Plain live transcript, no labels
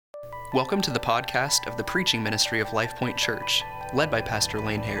Welcome to the podcast of the preaching ministry of Life Point Church, led by Pastor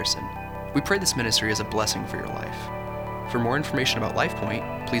Lane Harrison. We pray this ministry is a blessing for your life. For more information about Life Point,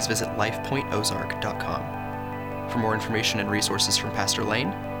 please visit lifepointozark.com. For more information and resources from Pastor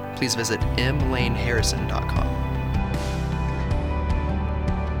Lane, please visit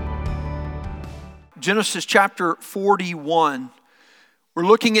mlaneharrison.com. Genesis chapter 41. We're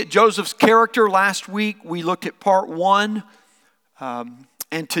looking at Joseph's character. Last week we looked at part 1.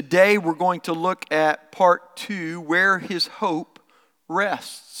 And today we're going to look at part 2, where his hope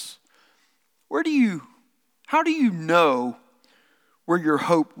rests. How do you know where your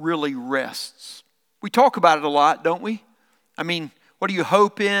hope really rests? We talk about it a lot, don't we? I mean, what do you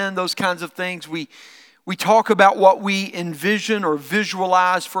hope in? Those kinds of things. We talk about what we envision or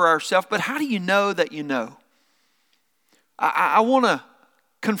visualize for ourselves, but how do you know that you know? I want to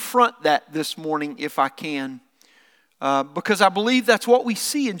confront that this morning if I can. Because I believe that's what we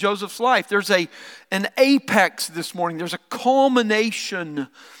see in Joseph's life. There's an apex this morning. There's a culmination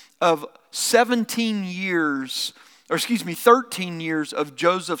of 13 years of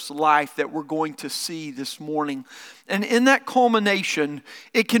Joseph's life that we're going to see this morning. And in that culmination,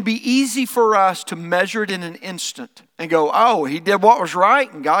 it can be easy for us to measure it in an instant and go, oh, he did what was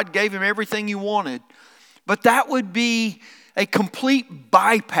right and God gave him everything he wanted. But that would be a complete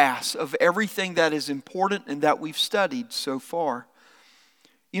bypass of everything that is important and that we've studied so far.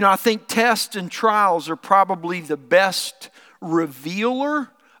 You know, I think tests and trials are probably the best revealer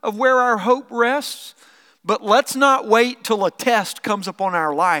of where our hope rests. But let's not wait till a test comes upon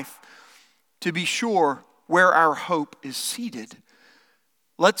our life to be sure where our hope is seated.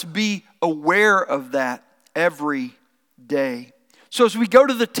 Let's be aware of that every day. So as we go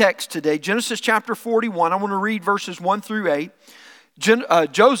to the text today, Genesis chapter 41, I want to read verses 1 through 8.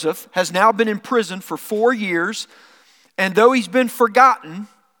 Joseph has now been in prison for 4 years, and though he's been forgotten,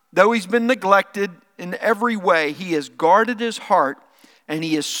 though he's been neglected in every way, he has guarded his heart and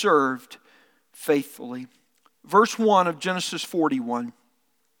he has served faithfully. Verse 1 of Genesis 41.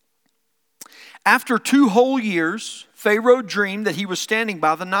 After 2 whole years, Pharaoh dreamed that he was standing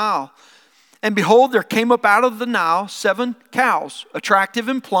by the Nile. And behold, there came up out of the Nile 7 cows, attractive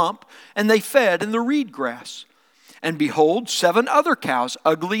and plump, and they fed in the reed grass. And behold, 7 other cows,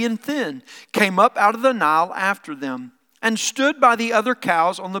 ugly and thin, came up out of the Nile after them, and stood by the other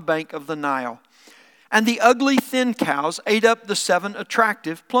cows on the bank of the Nile. And the ugly, thin cows ate up the 7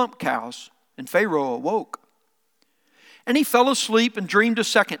 attractive, plump cows. And Pharaoh awoke. And he fell asleep and dreamed a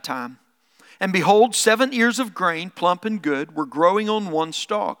second time. And behold, 7 ears of grain, plump and good, were growing on one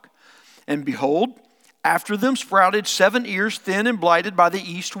stalk. And behold, after them sprouted 7 ears thin and blighted by the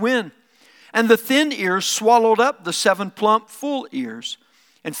east wind. And the thin ears swallowed up the 7 plump, full ears.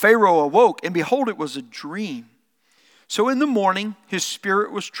 And Pharaoh awoke, and behold, it was a dream. So in the morning his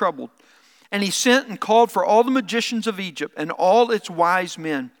spirit was troubled. And he sent and called for all the magicians of Egypt and all its wise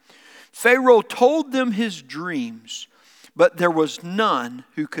men. Pharaoh told them his dreams, but there was none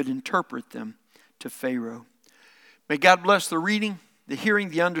who could interpret them to Pharaoh. May God bless the reading, the hearing,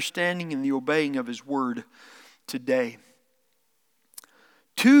 the understanding, and the obeying of his word today.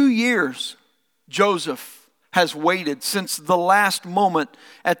 2 years Joseph has waited since the last moment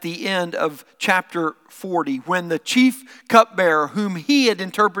at the end of chapter 40, when the chief cupbearer, whom he had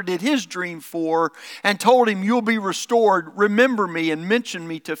interpreted his dream for and told him, "You'll be restored, remember me and mention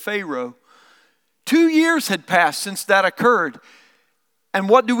me to Pharaoh." 2 years had passed since that occurred. And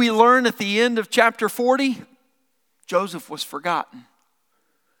what do we learn at the end of chapter 40? Joseph was forgotten.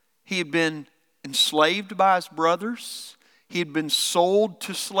 He had been enslaved by his brothers. He had been sold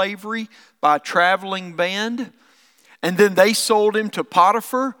to slavery by a traveling band. And then they sold him to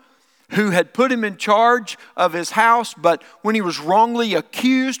Potiphar, who had put him in charge of his house. But when he was wrongly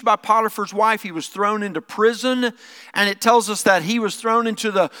accused by Potiphar's wife, he was thrown into prison. And it tells us that he was thrown into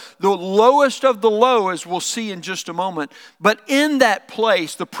the lowest of the low, as we'll see in just a moment. But in that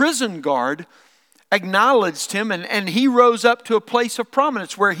place, the prison guard acknowledged him, and he rose up to a place of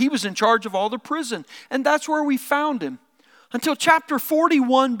prominence where he was in charge of all the prison. And that's where we found him until chapter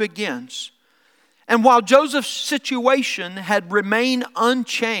 41 begins. And while Joseph's situation had remained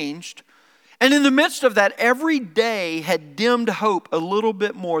unchanged, and in the midst of that, every day had dimmed hope a little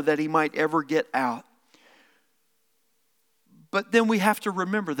bit more that he might ever get out. But then we have to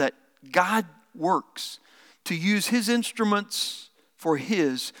remember that God works to use his instruments for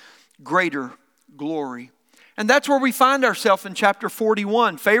his greater glory. And that's where we find ourselves in chapter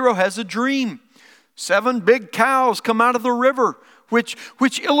 41. Pharaoh has a dream. 7 big cows come out of the river, which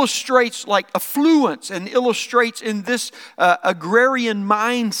illustrates like affluence and illustrates in this agrarian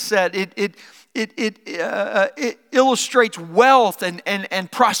mindset. it illustrates wealth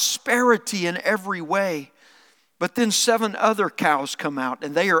and prosperity in every way. But then 7 other cows come out,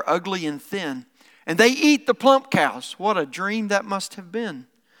 and they are ugly and thin. And they eat the plump cows. What a dream that must have been.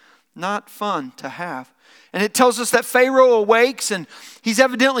 Not fun to have. And it tells us that Pharaoh awakes, and he's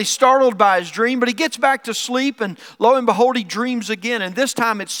evidently startled by his dream, but he gets back to sleep, and lo and behold, he dreams again. And this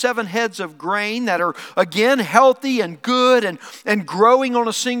time it's 7 heads of grain that are again healthy and good and growing on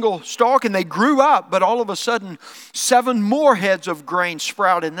a single stalk. And they grew up, but all of a sudden 7 more heads of grain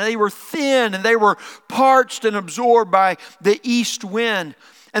sprouted. And they were thin, and they were parched and absorbed by the east wind.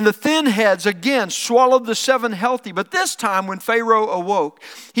 And the thin heads again swallowed the 7 healthy. But this time when Pharaoh awoke,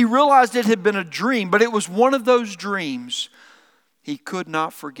 he realized it had been a dream. But it was one of those dreams he could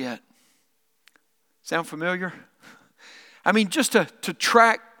not forget. Sound familiar? I mean, just to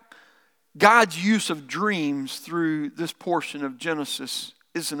track God's use of dreams through this portion of Genesis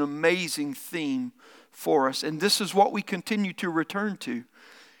is an amazing theme for us. And this is what we continue to return to.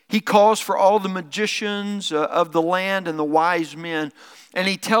 He calls for all the magicians of the land and the wise men, and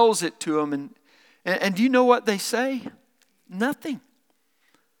he tells it to them. And do you know what they say? Nothing.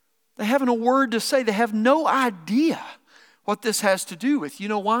 They haven't a word to say. They have no idea what this has to do with. You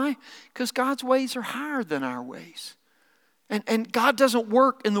know why? Because God's ways are higher than our ways. And God doesn't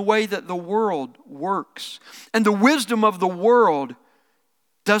work in the way that the world works. And the wisdom of the world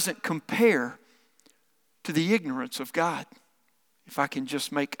doesn't compare to the ignorance of God. If I can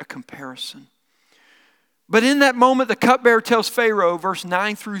just make a comparison. But in that moment, the cupbearer tells Pharaoh, verse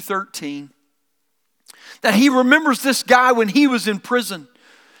 9 through 13, that he remembers this guy when he was in prison.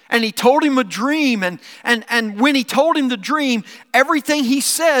 And he told him a dream. And when he told him the dream, everything he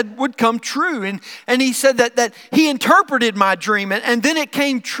said would come true. And he said that he interpreted my dream. And then it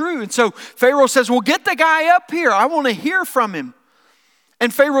came true. And so Pharaoh says, well, get the guy up here. I want to hear from him.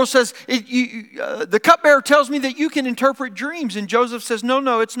 And Pharaoh says, the cupbearer tells me that you can interpret dreams. And Joseph says,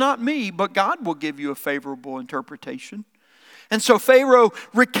 no, it's not me, but God will give you a favorable interpretation. And so Pharaoh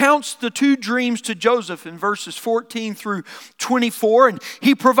recounts the 2 dreams to Joseph in verses 14 through 24. And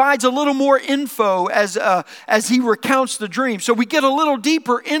he provides a little more info as he recounts the dreams. So we get a little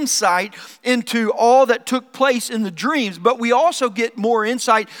deeper insight into all that took place in the dreams. But we also get more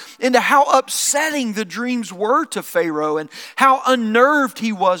insight into how upsetting the dreams were to Pharaoh and how unnerved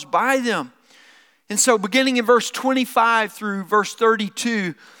he was by them. And so beginning in verse 25 through verse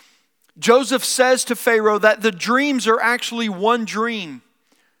 32, Joseph says to Pharaoh that the dreams are actually one dream.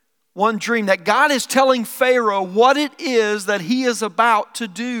 One dream. That God is telling Pharaoh what it is that he is about to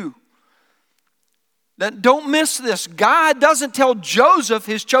do. That don't miss this. God doesn't tell Joseph,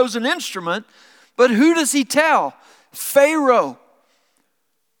 his chosen instrument, but who does he tell? Pharaoh.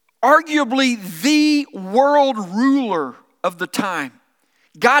 Arguably the world ruler of the time.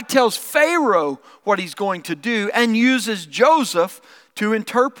 God tells Pharaoh what he's going to do and uses Joseph to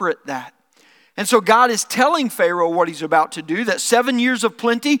interpret that. And so God is telling Pharaoh what he's about to do, that 7 years of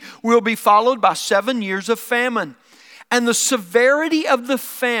plenty will be followed by 7 years of famine. And the severity of the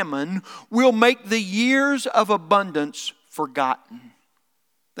famine will make the years of abundance forgotten.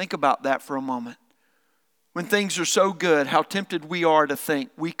 Think about that for a moment. When things are so good, how tempted we are to think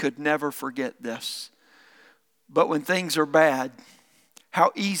we could never forget this. But when things are bad,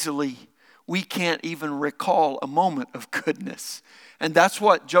 how easily we can't even recall a moment of goodness. And that's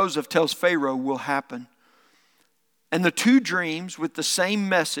what Joseph tells Pharaoh will happen. And the 2 dreams with the same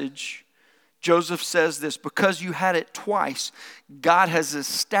message, Joseph says this, because you had it twice, God has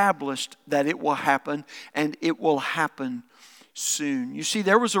established that it will happen, and it will happen soon. You see,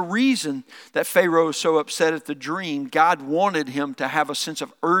 there was a reason that Pharaoh was so upset at the dream. God wanted him to have a sense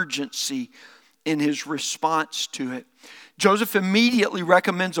of urgency in his response to it. Joseph immediately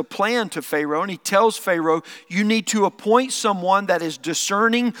recommends a plan to Pharaoh, and he tells Pharaoh, you need to appoint someone that is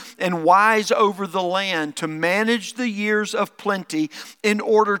discerning and wise over the land to manage the years of plenty in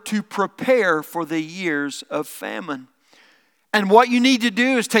order to prepare for the years of famine. And what you need to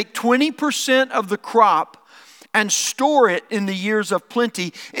do is take 20% of the crop and store it in the years of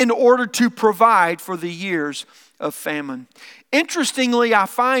plenty in order to provide for the years of famine. Interestingly, I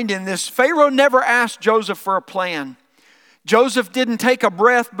find in this, Pharaoh never asked Joseph for a plan. Joseph didn't take a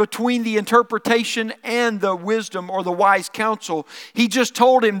breath between the interpretation and the wisdom or the wise counsel. He just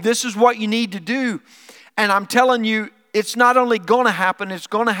told him, this is what you need to do. And I'm telling you, it's not only going to happen, it's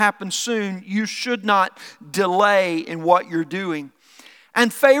going to happen soon. You should not delay in what you're doing.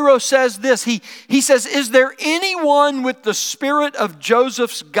 And Pharaoh says this, he says, is there anyone with the spirit of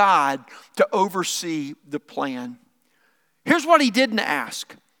Joseph's God to oversee the plan? Here's what he didn't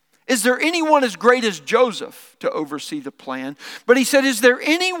ask. Is there anyone as great as Joseph to oversee the plan? But he said, is there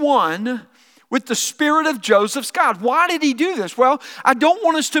anyone with the spirit of Joseph's God. Why did he do this? Well, I don't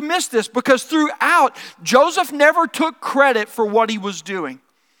want us to miss this, because throughout, Joseph never took credit for what he was doing.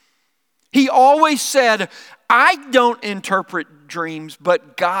 He always said, I don't interpret dreams,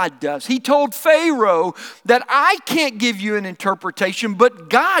 but God does. He told Pharaoh that I can't give you an interpretation, but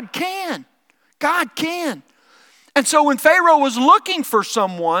God can. God can. And so when Pharaoh was looking for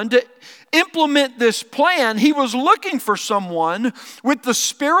someone to implement this plan, he was looking for someone with the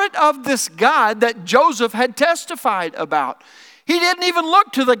spirit of this God that Joseph had testified about. He didn't even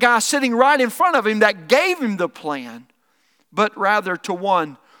look to the guy sitting right in front of him that gave him the plan, but rather to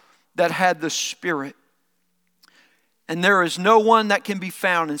one that had the Spirit. And there is no one that can be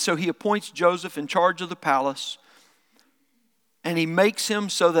found. And so he appoints Joseph in charge of the palace. And he makes him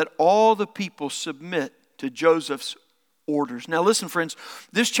so that all the people submit to Joseph's orders. Now listen, friends,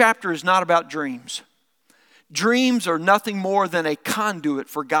 this chapter is not about dreams. Dreams are nothing more than a conduit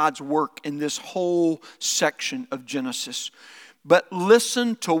for God's work in this whole section of Genesis. But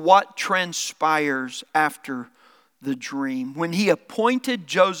listen to what transpires after the dream. When he appointed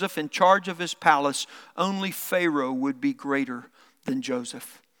Joseph in charge of his palace, only Pharaoh would be greater than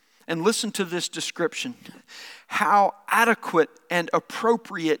Joseph. And listen to this description. How adequate and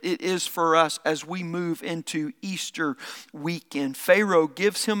appropriate it is for us as we move into Easter weekend. Pharaoh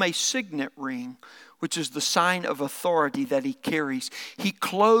gives him a signet ring, which is the sign of authority that he carries. He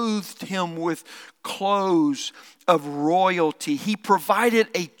clothed him with clothes of royalty. He provided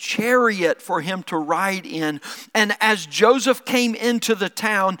a chariot for him to ride in. And as Joseph came into the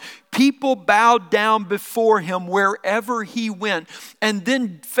town, people bowed down before him wherever he went. And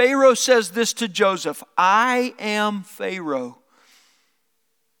then Pharaoh says this to Joseph, I am Pharaoh.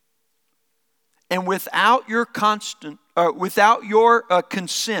 And without your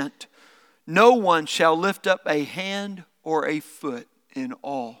consent, no one shall lift up a hand or a foot in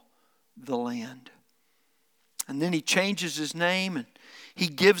all the land. And then he changes his name and he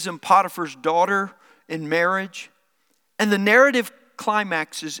gives him Potiphar's daughter in marriage. And the narrative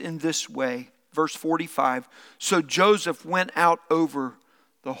climaxes in this way. Verse 45. So Joseph went out over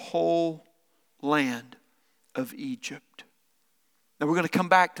the whole land of Egypt. Now we're going to come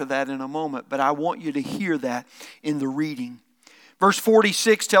back to that in a moment, but I want you to hear that in the reading. Verse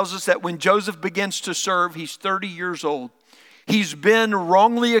 46 tells us that when Joseph begins to serve, he's 30 years old. He's been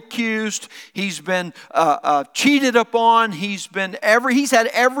wrongly accused. He's been cheated upon. He's had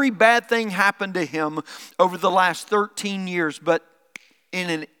every bad thing happen to him over the last 13 years. But in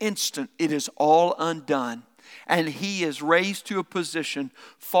an instant, it is all undone. And he is raised to a position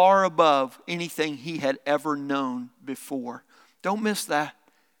far above anything he had ever known before. Don't miss that.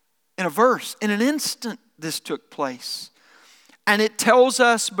 In a verse, in an instant, this took place. And it tells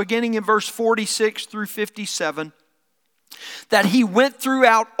us, beginning in verse 46 through 57, that he went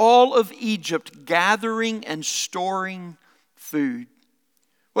throughout all of Egypt gathering and storing food.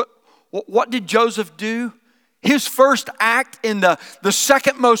 What did Joseph do? His first act in the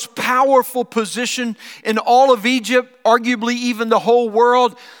second most powerful position in all of Egypt, arguably even the whole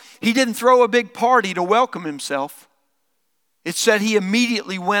world, he didn't throw a big party to welcome himself. It said he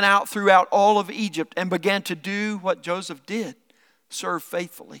immediately went out throughout all of Egypt and began to do what Joseph did. Serve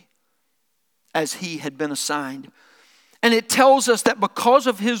faithfully as he had been assigned. And it tells us that because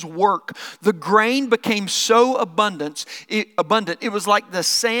of his work, the grain became so abundant, it was like the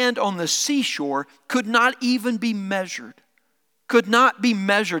sand on the seashore could not even be measured. Could not be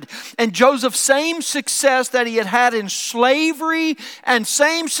measured. And Joseph's same success that he had had in slavery and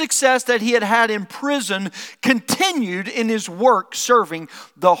same success that he had had in prison continued in his work serving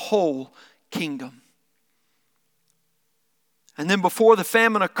the whole kingdom. And then before the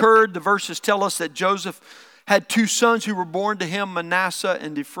famine occurred, the verses tell us that Joseph had two sons who were born to him, Manasseh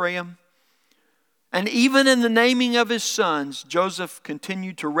and Ephraim. And even in the naming of his sons, Joseph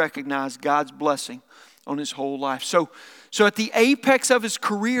continued to recognize God's blessing on his whole life. So at the apex of his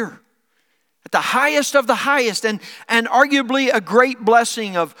career, at the highest of the highest, and arguably a great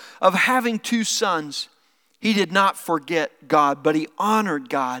blessing of having two sons, he did not forget God, but he honored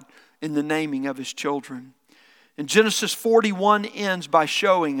God in the naming of his children. And Genesis 41 ends by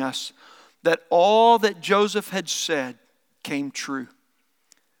showing us that all that Joseph had said came true.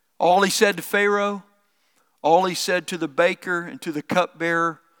 All he said to Pharaoh, all he said to the baker and to the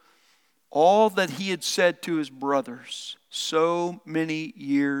cupbearer, all that he had said to his brothers so many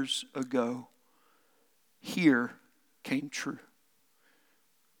years ago, here came true.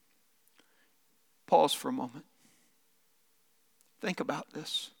 Pause for a moment. Think about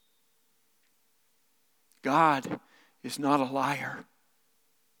this. God is not a liar.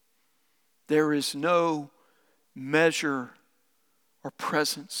 There is no measure or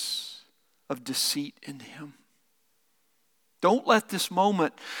presence of deceit in him. Don't let this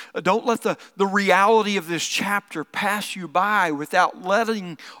moment, don't let the reality of this chapter pass you by without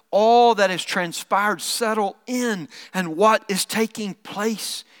letting all that has transpired settle in and what is taking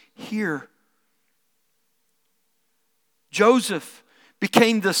place here. Joseph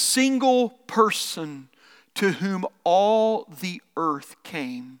became the single person to whom all the earth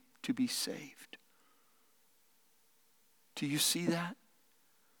came to be saved. Do you see that?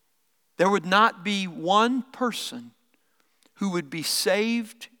 There would not be one person who would be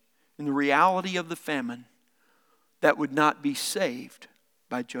saved in the reality of the famine that would not be saved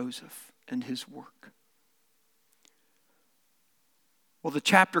by Joseph and his work. Well, the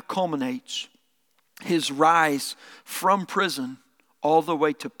chapter culminates his rise from prison all the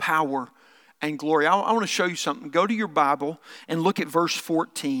way to power and glory. I want to show you something. Go to your Bible and look at verse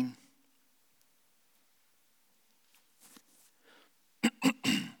 14.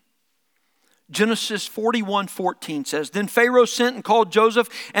 Genesis 41:14 says, Then Pharaoh sent and called Joseph,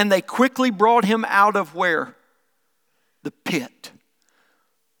 and they quickly brought him out of where? The pit.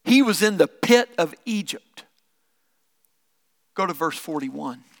 He was in the pit of Egypt. Go to verse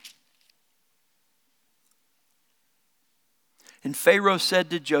 41. And Pharaoh said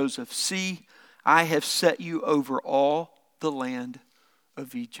to Joseph, See, I have set you over all the land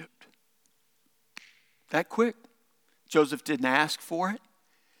of Egypt. That quick. Joseph didn't ask for it.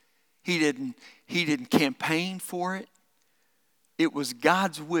 He didn't campaign for it. It was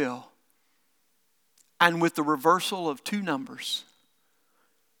God's will. And with the reversal of two numbers,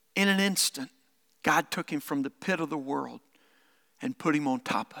 in an instant, God took him from the pit of the world and put him on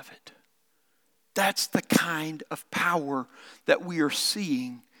top of it. That's the kind of power that we are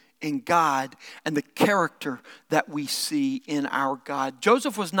seeing in God and the character that we see in our God.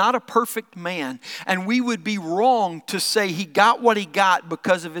 Joseph was not a perfect man, and we would be wrong to say he got what he got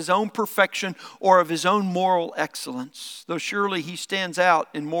because of his own perfection or of his own moral excellence. Though surely he stands out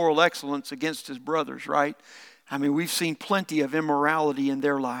in moral excellence against his brothers, right? I mean, we've seen plenty of immorality in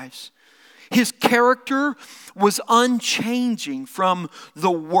their lives. His character was unchanging from the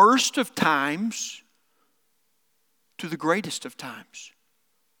worst of times to the greatest of times.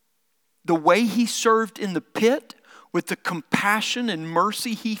 The way he served in the pit, with the compassion and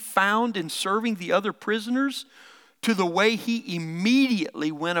mercy he found in serving the other prisoners, to the way he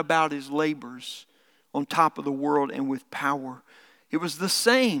immediately went about his labors on top of the world and with power. It was the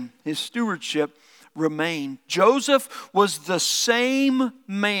same. His stewardship remained. Joseph was the same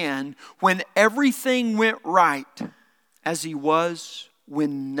man when everything went right as he was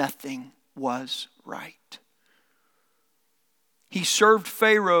when nothing was right. He served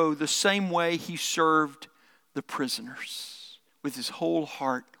Pharaoh the same way he served the prisoners, with his whole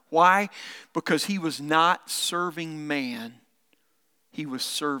heart. Why? Because he was not serving man. He was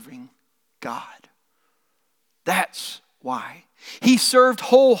serving God. That's why. He served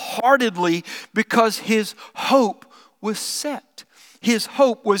wholeheartedly because his hope was set. His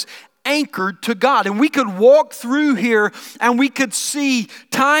hope was anchored to God. And we could walk through here and we could see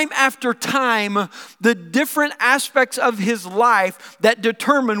time after time the different aspects of his life that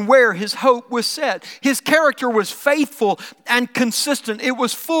determine where his hope was set. His character was faithful and consistent. It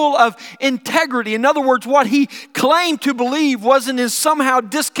was full of integrity. In other words, what he claimed to believe wasn't somehow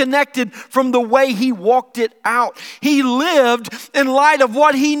disconnected from the way he walked it out. He lived in light of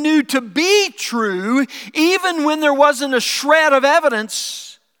what he knew to be true, even when there wasn't a shred of evidence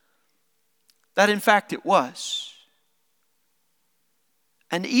that in fact it was.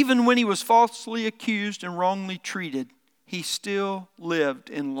 And even when he was falsely accused and wrongly treated, he still lived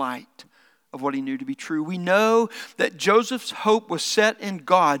in light of what he knew to be true. We know that Joseph's hope was set in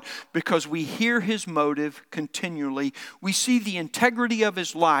God because we hear his motive continually. We see the integrity of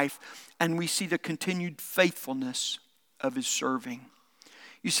his life, and we see the continued faithfulness of his serving.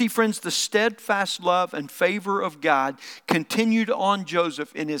 You see, friends, the steadfast love and favor of God continued on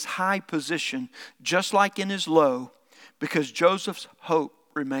Joseph in his high position, just like in his low, because Joseph's hope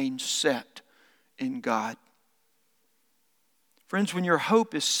remained set in God. Friends, when your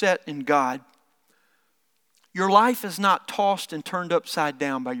hope is set in God, your life is not tossed and turned upside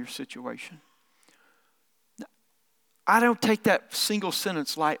down by your situation. I don't take that single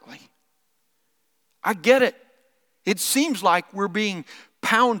sentence lightly. I get it. It seems like we're being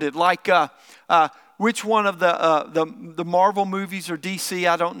pounded, like which one of the Marvel movies or DC?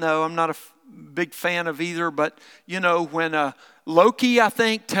 I don't know. I'm not a big fan of either. But you know, when Loki, I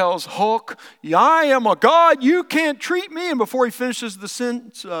think, tells Hulk, "I am a god. You can't treat me." And before he finishes the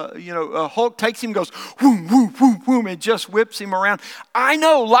sentence, Hulk takes him, and goes, "Whoom, whoom, whoom, whoom," and just whips him around. I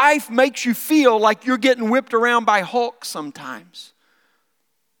know life makes you feel like you're getting whipped around by Hulk sometimes.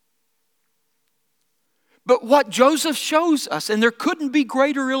 But what Joseph shows us, and there couldn't be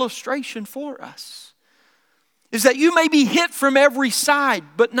greater illustration for us, is that you may be hit from every side,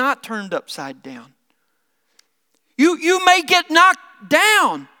 but not turned upside down. You may get knocked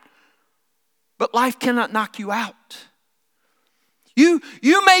down, but life cannot knock you out. You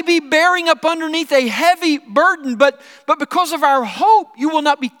may be bearing up underneath a heavy burden, but because of our hope, you will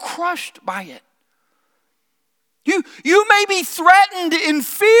not be crushed by it. You may be threatened in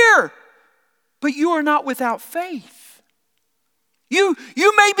fear, but you are not without faith. You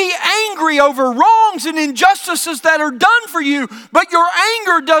may be angry over wrongs and injustices that are done for you, but your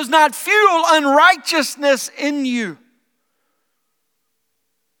anger does not fuel unrighteousness in you.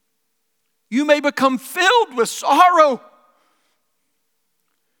 You may become filled with sorrow,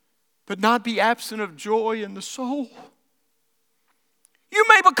 but not be absent of joy in the soul. You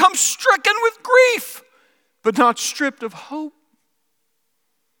may become stricken with grief, but not stripped of hope.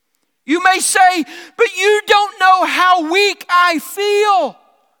 You may say, but you don't know how weak I feel.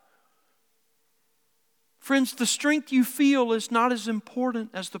 Friends, the strength you feel is not as important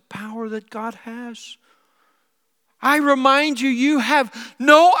as the power that God has. I remind you, you have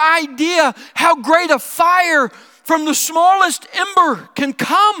no idea how great a fire from the smallest ember can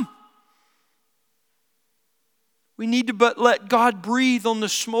come. We need to but let God breathe on the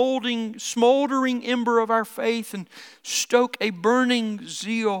smoldering ember of our faith and stoke a burning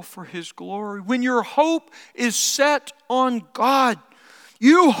zeal for His glory. When your hope is set on God,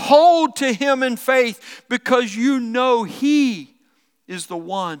 you hold to Him in faith because you know He is the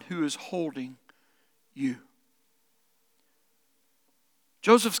one who is holding you.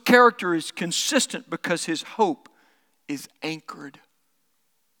 Joseph's character is consistent because his hope is anchored.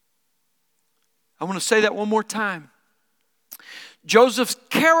 I want to say that one more time. Joseph's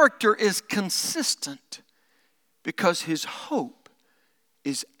character is consistent because his hope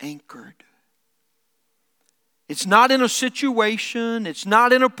is anchored. It's not in a situation, it's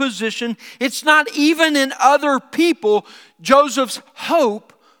not in a position, it's not even in other people. Joseph's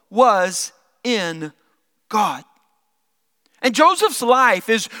hope was in God. And Joseph's life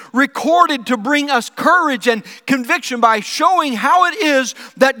is recorded to bring us courage and conviction by showing how it is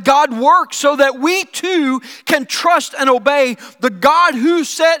that God works so that we too can trust and obey the God who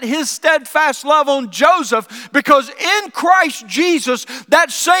set His steadfast love on Joseph, because in Christ Jesus, that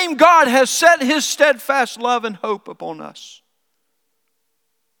same God has set His steadfast love and hope upon us.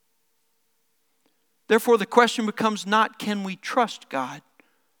 Therefore, the question becomes not, can we trust God,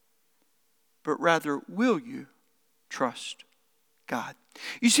 but rather, will you trust God?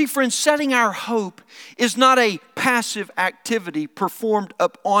 You see, friends, setting our hope is not a passive activity performed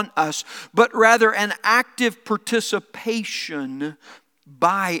upon us, but rather an active participation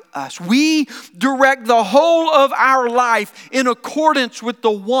by us. We direct the whole of our life in accordance with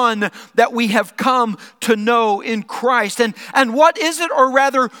the one that we have come to know in Christ. And what is it, or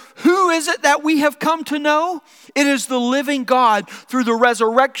rather, who is it that we have come to know? It is the living God through the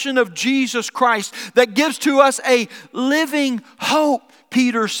resurrection of Jesus Christ that gives to us a living hope.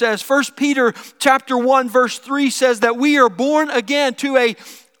 Peter says, 1 Peter chapter 1 verse 3 says that we are born again to a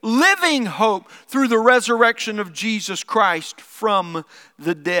living hope through the resurrection of Jesus Christ from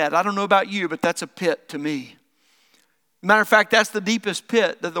the dead. I don't know about you, but that's a pit to me. Matter of fact, that's the deepest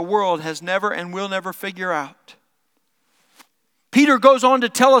pit that the world has never and will never figure out. Peter goes on to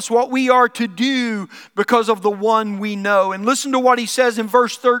tell us what we are to do because of the one we know. And listen to what he says in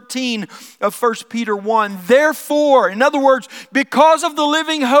verse 13 of 1 Peter 1. Therefore, in other words, because of the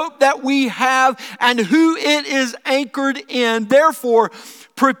living hope that we have and who it is anchored in, therefore,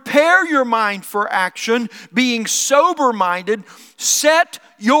 prepare your mind for action, being sober-minded. Set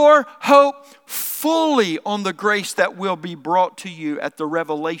your hope fully on the grace that will be brought to you at the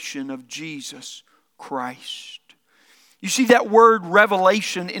revelation of Jesus Christ. You see, that word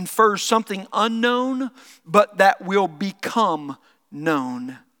revelation infers something unknown, but that will become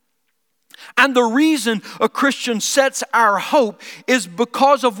known. And the reason a Christian sets our hope is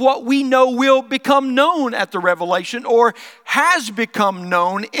because of what we know will become known at the revelation, or has become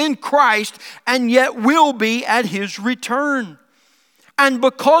known in Christ and yet will be at His return. And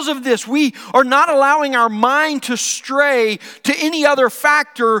because of this, we are not allowing our mind to stray to any other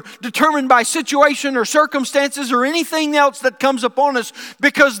factor determined by situation or circumstances or anything else that comes upon us,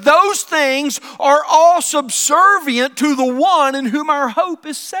 because those things are all subservient to the one in whom our hope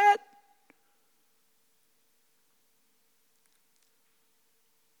is set.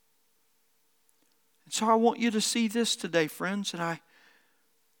 And so I want you to see this today, friends, and I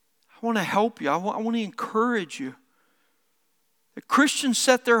want to help you. I want to encourage you. The Christians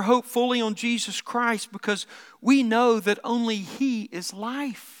set their hope fully on Jesus Christ because we know that only He is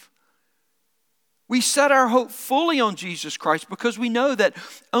life. We set our hope fully on Jesus Christ because we know that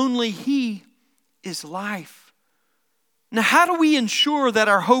only He is life. Now, how do we ensure that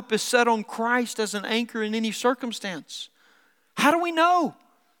our hope is set on Christ as an anchor in any circumstance? How do we know?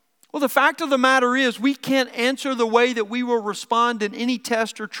 Well, the fact of the matter is we can't answer the way that we will respond in any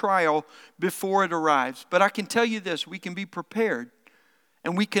test or trial before it arrives. But I can tell you this, we can be prepared.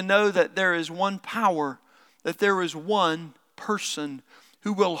 And we can know that there is one power, that there is one person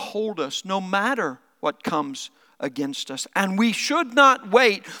who will hold us no matter what comes against us. And we should not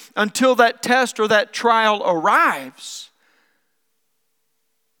wait until that test or that trial arrives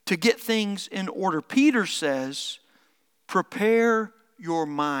to get things in order. Peter says, prepare your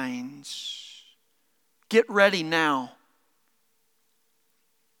minds. Get ready now.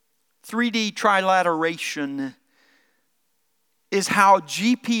 3D trilateration is how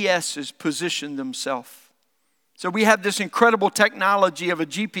GPSs position themselves. So we have this incredible technology of a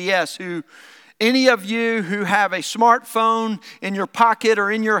GPS who, any of you who have a smartphone in your pocket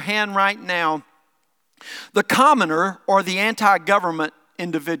or in your hand right now, the commoner or the anti-government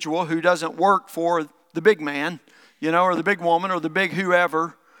individual who doesn't work for the big man, or the big woman or the big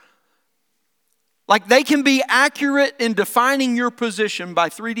whoever, like they can be accurate in defining your position by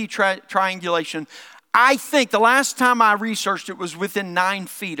 3D triangulation. I think the last time I researched it was within 9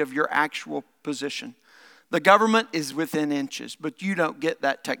 feet of your actual position. The government is within inches, but you don't get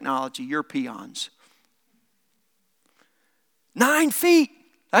that technology. You're peons. 9 feet.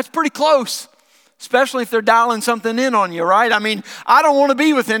 That's pretty close, especially if they're dialing something in on you, right? I mean, I don't want to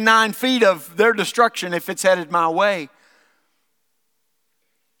be within 9 feet of their destruction if it's headed my way.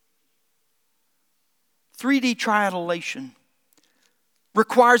 3D triangulation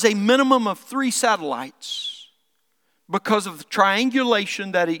requires a minimum of 3 satellites because of the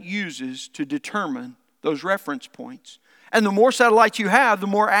triangulation that it uses to determine those reference points. And the more satellites you have, the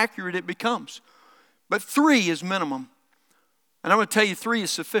more accurate it becomes. But 3 is minimum. And I'm going to tell you 3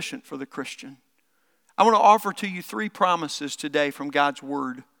 is sufficient for the Christian. I want to offer to you 3 promises today from God's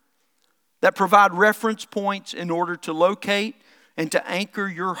Word that provide reference points in order to locate and to anchor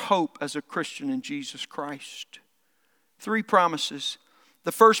your hope as a Christian in Jesus Christ. 3 promises.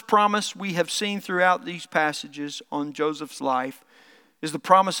 The first promise we have seen throughout these passages on Joseph's life is the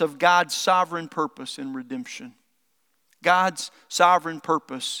promise of God's sovereign purpose in redemption. God's sovereign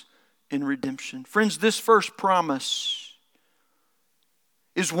purpose in redemption. Friends, this first promise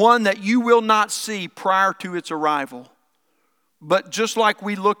is one that you will not see prior to its arrival. But just like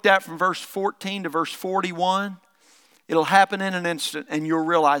we looked at from verse 14 to verse 41, it'll happen in an instant and you'll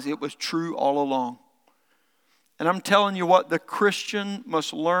realize it was true all along. And I'm telling you what the Christian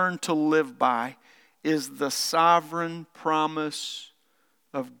must learn to live by is the sovereign promise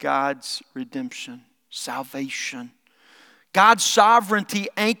of God's redemption, salvation. God's sovereignty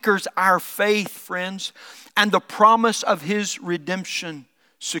anchors our faith, friends, and the promise of His redemption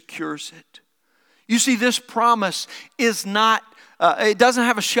secures it. You see, this promise is not, it doesn't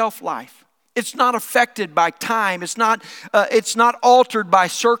have a shelf life. It's not affected by time. It's not altered by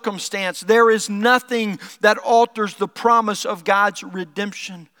circumstance. There is nothing that alters the promise of God's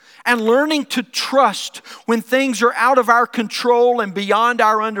redemption. And learning to trust when things are out of our control and beyond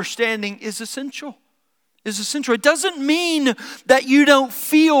our understanding is essential. It doesn't mean that you don't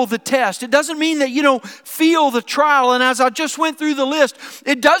feel the test. It doesn't mean that you don't feel the trial. And as I just went through the list,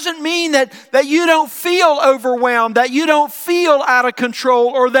 it doesn't mean that you don't feel overwhelmed, that you don't feel out of control,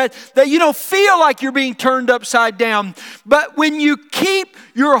 or that you don't feel like you're being turned upside down. But when you keep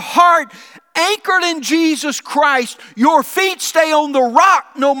your heart anchored in Jesus Christ, your feet stay on the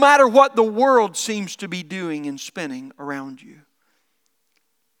rock no matter what the world seems to be doing and spinning around you.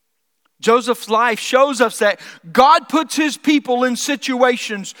 Joseph's life shows us that God puts His people in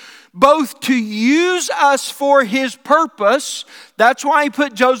situations both to use us for His purpose. That's why He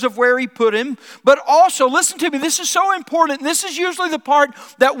put Joseph where He put him. But also, listen to me, this is so important. This is usually the part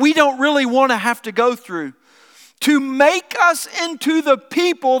that we don't really want to have to go through. To make us into the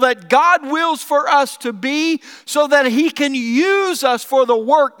people that God wills for us to be so that He can use us for the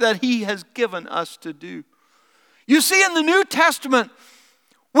work that He has given us to do. You see, in the New Testament,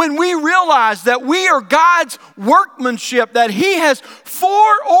 when we realize that we are God's workmanship, that He has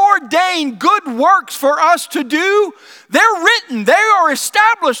foreordained good works for us to do, they're written, they are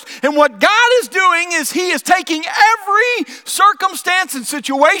established. And what God is doing is He is taking every circumstance and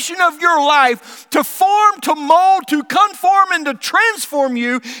situation of your life to form, to mold, to conform, and to transform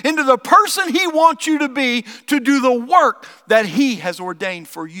you into the person He wants you to be, to do the work that He has ordained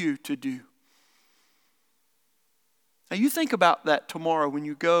for you to do. Now you think about that tomorrow when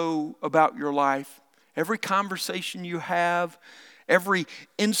you go about your life. Every conversation you have, every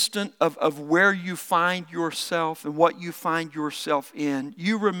instant of where you find yourself and what you find yourself in,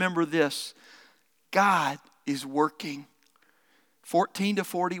 you remember this: God is working. 14 to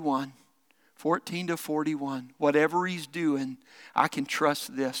 41. 14 to 41. Whatever He's doing, I can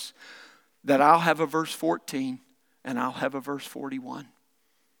trust this, that I'll have a verse 14 and I'll have a verse 41.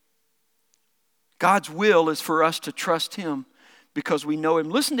 God's will is for us to trust Him because we know Him.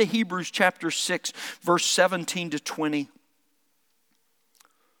 Listen to Hebrews chapter 6, verse 17 to 20.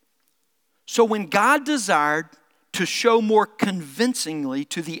 So when God desired to show more convincingly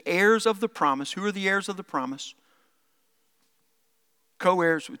to the heirs of the promise, who are the heirs of the promise?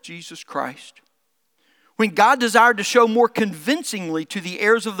 Co-heirs with Jesus Christ. When God desired to show more convincingly to the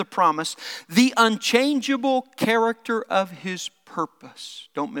heirs of the promise the unchangeable character of His purpose.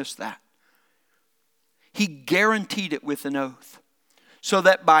 Don't miss that. He guaranteed it with an oath, so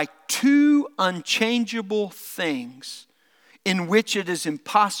that by two unchangeable things in which it is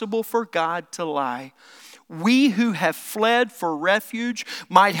impossible for God to lie, we who have fled for refuge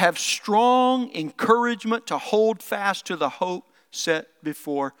might have strong encouragement to hold fast to the hope set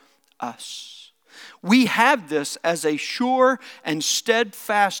before us. We have this as a sure and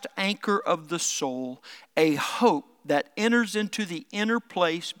steadfast anchor of the soul, a hope that enters into the inner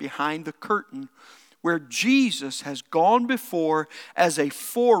place behind the curtain, where Jesus has gone before as a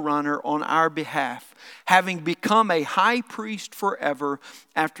forerunner on our behalf, having become a high priest forever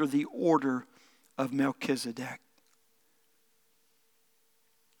after the order of Melchizedek.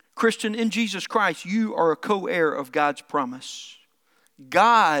 Christian, in Jesus Christ, you are a co-heir of God's promise.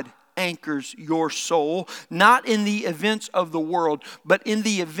 God anchors your soul, not in the events of the world, but in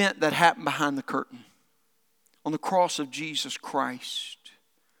the event that happened behind the curtain, on the cross of Jesus Christ.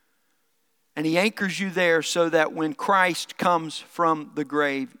 And He anchors you there so that when Christ comes from the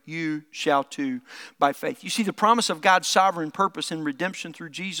grave, you shall too by faith. You see, the promise of God's sovereign purpose in redemption through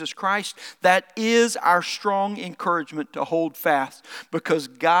Jesus Christ, that is our strong encouragement to hold fast, because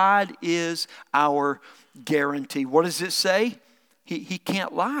God is our guarantee. What does it say? He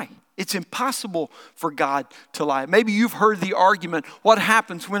can't lie. It's impossible for God to lie. Maybe you've heard the argument, what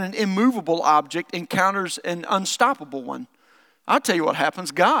happens when an immovable object encounters an unstoppable one? I'll tell you what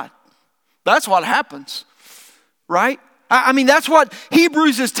happens: God. That's what happens, right? I mean, that's what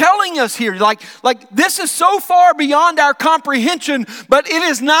Hebrews is telling us here. Like this is so far beyond our comprehension, but it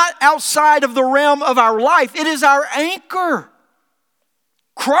is not outside of the realm of our life. It is our anchor.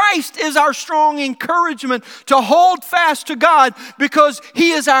 Christ is our strong encouragement to hold fast to God because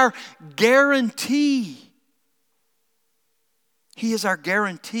He is our guarantee. He is our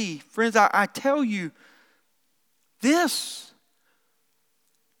guarantee. Friends, I tell you, this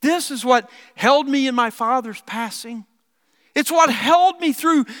is what held me in my father's passing. It's what held me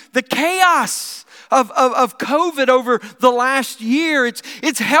through the chaos of COVID over the last year.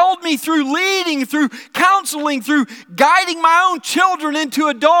 It's held me through leading, through counseling, through guiding my own children into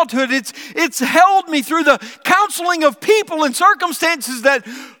adulthood. It's held me through the counseling of people and circumstances that,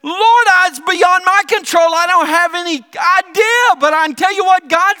 Lord, it's beyond my control. I don't have any idea, but I can tell you what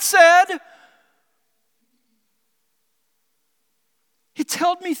God said. It's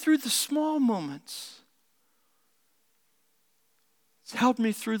held me through the small moments. It's held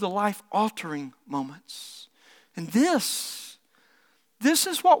me through the life-altering moments. And this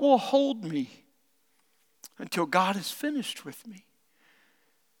is what will hold me until God is finished with me.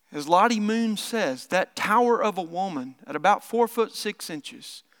 As Lottie Moon says, that tower of a woman at about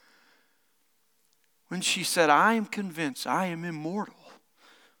 4'6" when she said, I am convinced I am immortal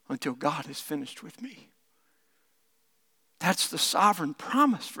until God is finished with me. That's the sovereign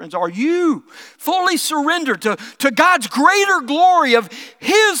promise, friends. Are you fully surrendered to God's greater glory of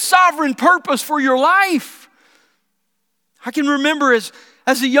His sovereign purpose for your life? I can remember as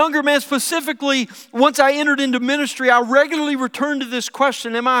a younger man, specifically, once I entered into ministry, I regularly returned to this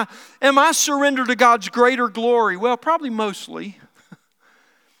question: Am I surrendered to God's greater glory? Well, probably mostly.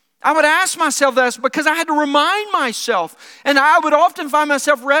 I would ask myself this because I had to remind myself, and I would often find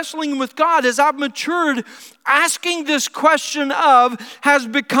myself wrestling with God as I've matured. Asking this question has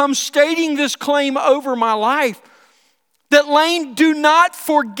become stating this claim over my life. That, Lane, do not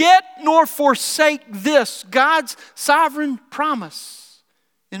forget nor forsake this, God's sovereign promise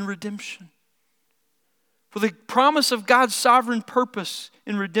in redemption. For the promise of God's sovereign purpose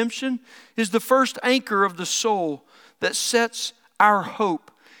in redemption is the first anchor of the soul that sets our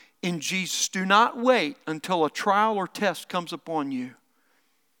hope in Jesus. Do not wait until a trial or test comes upon you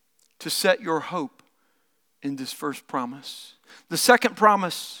to set your hope in this first promise. The second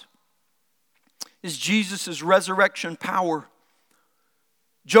promise is Jesus' resurrection power.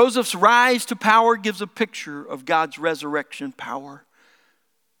 Joseph's rise to power gives a picture of God's resurrection power.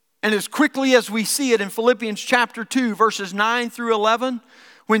 And as quickly as we see it in Philippians chapter 2, verses 9 through 11,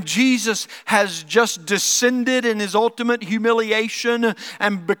 when Jesus has just descended in his ultimate humiliation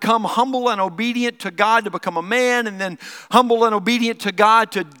and become humble and obedient to God to become a man, and then humble and obedient to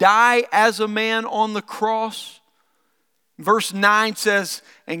God to die as a man on the cross. Verse 9 says,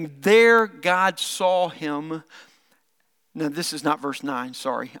 and there God saw him. No, this is not verse 9,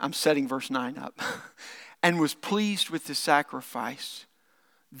 sorry. I'm setting verse 9 up. And was pleased with his sacrifice.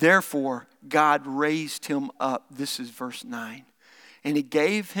 Therefore, God raised him up. This is verse 9. And he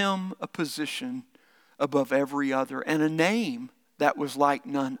gave him a position above every other and a name that was like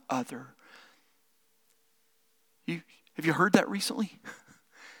none other. Have you heard that recently?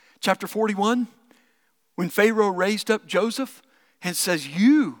 Chapter 41, when Pharaoh raised up Joseph and says,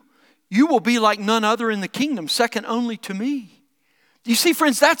 you will be like none other in the kingdom, second only to me. You see,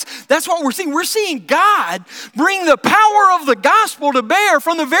 friends, that's what we're seeing. We're seeing God bring the power of the gospel to bear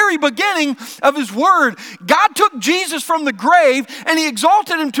from the very beginning of his word. God took Jesus from the grave and he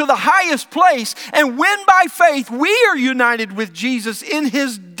exalted him to the highest place. And when by faith we are united with Jesus in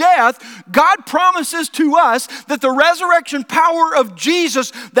his death, God promises to us that the resurrection power of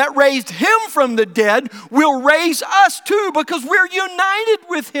Jesus that raised him from the dead will raise us too, because we're united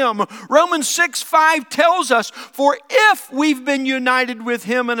with him. Romans 6:5 tells us, for if we've been united with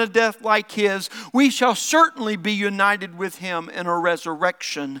him in a death like his, we shall certainly be united with him in a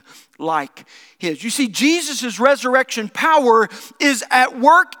resurrection like his. You see, Jesus' resurrection power is at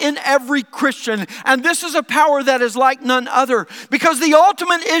work in every Christian. And this is a power that is like none other, because the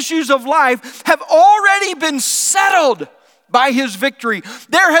ultimate issues of life have already been settled by his victory.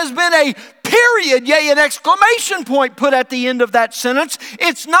 There has been a period, yea, an exclamation point put at the end of that sentence.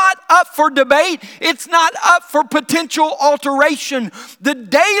 It's not up for debate. It's not up for potential alteration. The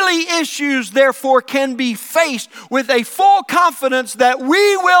daily issues, therefore, can be faced with a full confidence that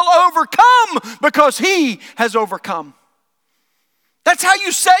we will overcome because he has overcome. That's how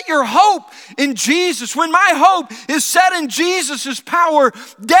you set your hope in Jesus. When my hope is set in Jesus' power,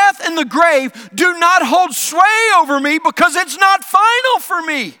 death and the grave do not hold sway over me, because it's not final for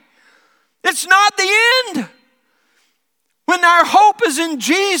me. It's not the end. When our hope is in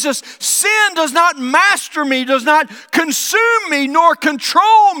Jesus, sin does not master me, does not consume me, nor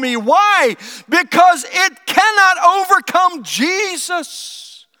control me. Why? Because it cannot overcome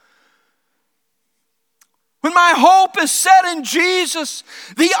Jesus. When my hope is set in Jesus,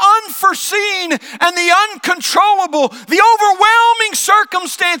 the unforeseen and the uncontrollable, the overwhelming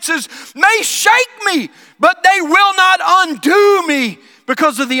circumstances may shake me, but they will not undo me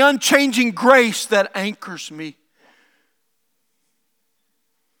because of the unchanging grace that anchors me.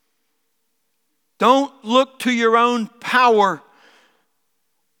 Don't look to your own power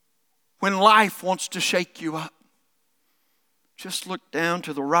when life wants to shake you up. Just look down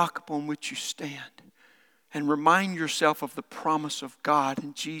to the rock upon which you stand. And remind yourself of the promise of God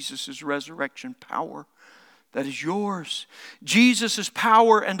and Jesus' resurrection power that is yours. Jesus'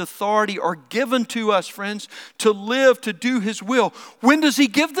 power and authority are given to us, friends, to live, to do his will. When does he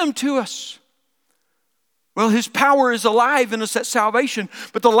give them to us? Well, his power is alive in us at salvation.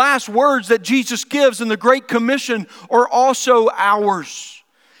 But the last words that Jesus gives in the Great Commission are also ours.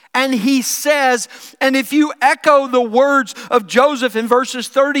 And he says, and if you echo the words of Joseph in verses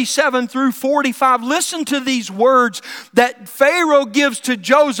 37 through 45, listen to these words that Pharaoh gives to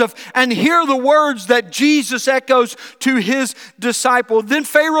Joseph and hear the words that Jesus echoes to his disciple. Then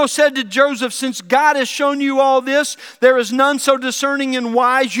Pharaoh said to Joseph, since God has shown you all this, there is none so discerning and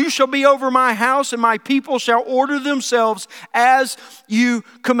wise. You shall be over my house, and my people shall order themselves as you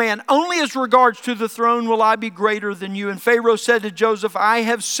command. Only as regards to the throne will I be greater than you. And Pharaoh said to Joseph, I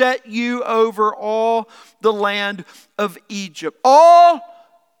have set you over all the land of Egypt. All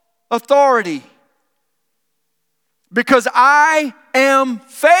authority. Because I am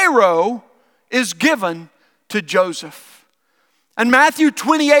Pharaoh is given to Joseph. And Matthew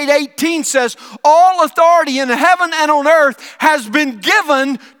 28:18 says, all authority in heaven and on earth has been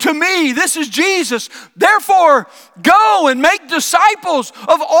given to me. This is Jesus. Therefore, go and make disciples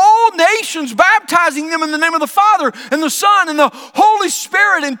of all nations, baptizing them in the name of the Father and the Son and the Holy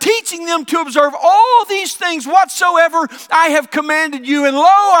Spirit, and teaching them to observe all these things whatsoever I have commanded you. And lo,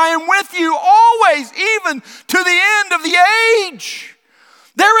 I am with you always, even to the end of the age.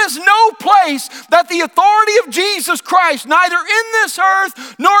 There is no place that the authority of Jesus Christ, neither in this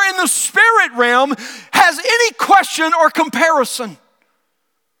earth nor in the spirit realm, has any question or comparison.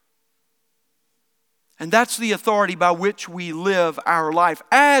 And that's the authority by which we live our life.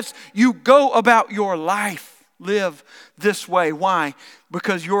 As you go about your life, live this way. Why?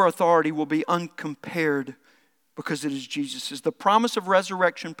 Because your authority will be uncompared because it is Jesus's. The promise of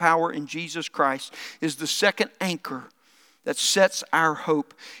resurrection power in Jesus Christ is the second anchor that sets our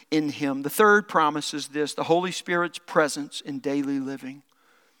hope in Him. The third promise is this: the Holy Spirit's presence in daily living.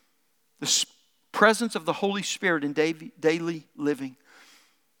 The presence of the Holy Spirit in daily living.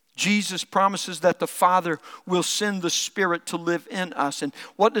 Jesus promises that the Father will send the Spirit to live in us. And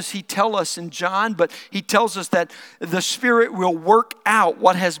what does He tell us in John? But He tells us that the Spirit will work out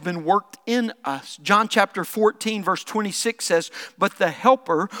what has been worked in us. John chapter 14 verse 26 says, "But the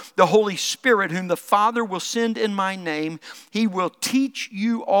Helper, the Holy Spirit, whom the Father will send in my name, He will teach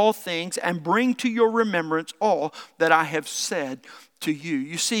you all things and bring to your remembrance all that I have said to you."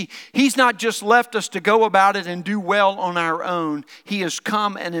 You see, He's not just left us to go about it and do well on our own. He has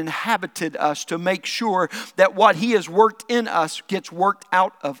come and inhabited us to make sure that what He has worked in us gets worked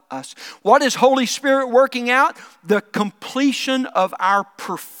out of us. What is Holy Spirit working out? The completion of our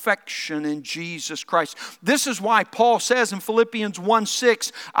perfection in Jesus Christ. This is why Paul says in Philippians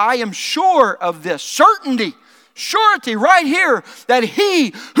 1:6, "I am sure of this," surety right here, that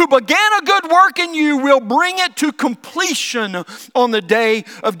He who began a good work in you will bring it to completion on the day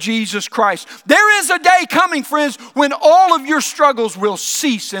of Jesus Christ. There is a day coming, friends, when all of your struggles will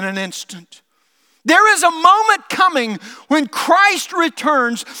cease in an instant. There is a moment coming when Christ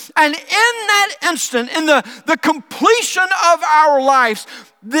returns, and in that instant, in the completion of our lives,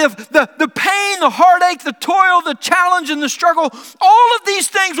 the pain, the heartache, the toil, the challenge, and the struggle, all of these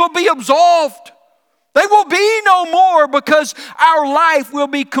things will be absolved. They will be no more because our life will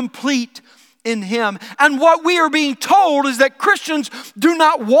be complete in Him. And what we are being told is that Christians do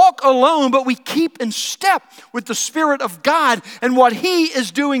not walk alone, but we keep in step with the Spirit of God and what He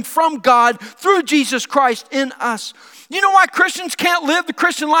is doing from God through Jesus Christ in us. You know why Christians can't live the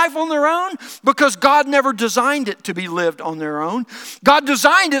Christian life on their own? Because God never designed it to be lived on their own. God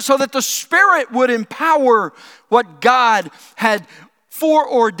designed it so that the Spirit would empower what God had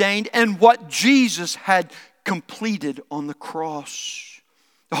foreordained and what Jesus had completed on the cross.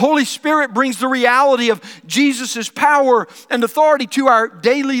 The Holy Spirit brings the reality of Jesus' power and authority to our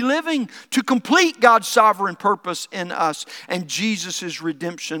daily living to complete God's sovereign purpose in us and Jesus'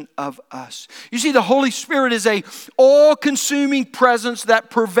 redemption of us. You see, the Holy Spirit is an all-consuming presence that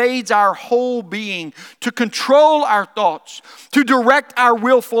pervades our whole being to control our thoughts, to direct our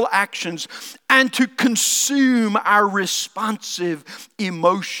willful actions, and to consume our responsive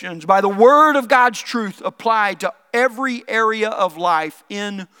emotions by the Word of God's truth applied to every area of life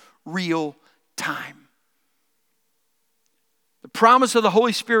in real time. The promise of the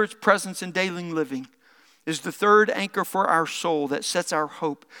Holy Spirit's presence in daily living is the third anchor for our soul that sets our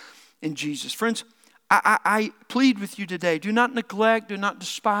hope in Jesus. Friends, I plead with you today, do not neglect, do not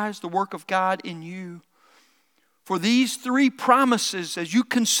despise the work of God in you. For these three promises, as you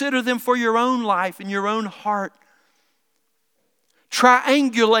consider them for your own life and your own heart,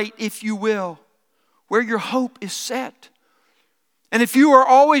 triangulate, if you will, where your hope is set. And if you are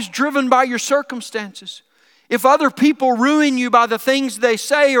always driven by your circumstances, if other people ruin you by the things they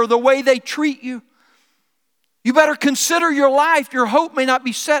say or the way they treat you, you better consider your life. Your hope may not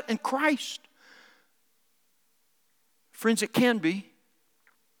be set in Christ. Friends, it can be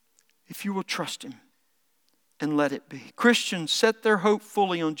if you will trust Him and let it be. Christians set their hope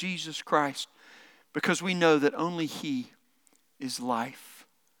fully on Jesus Christ because we know that only He is life.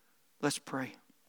 Let's pray.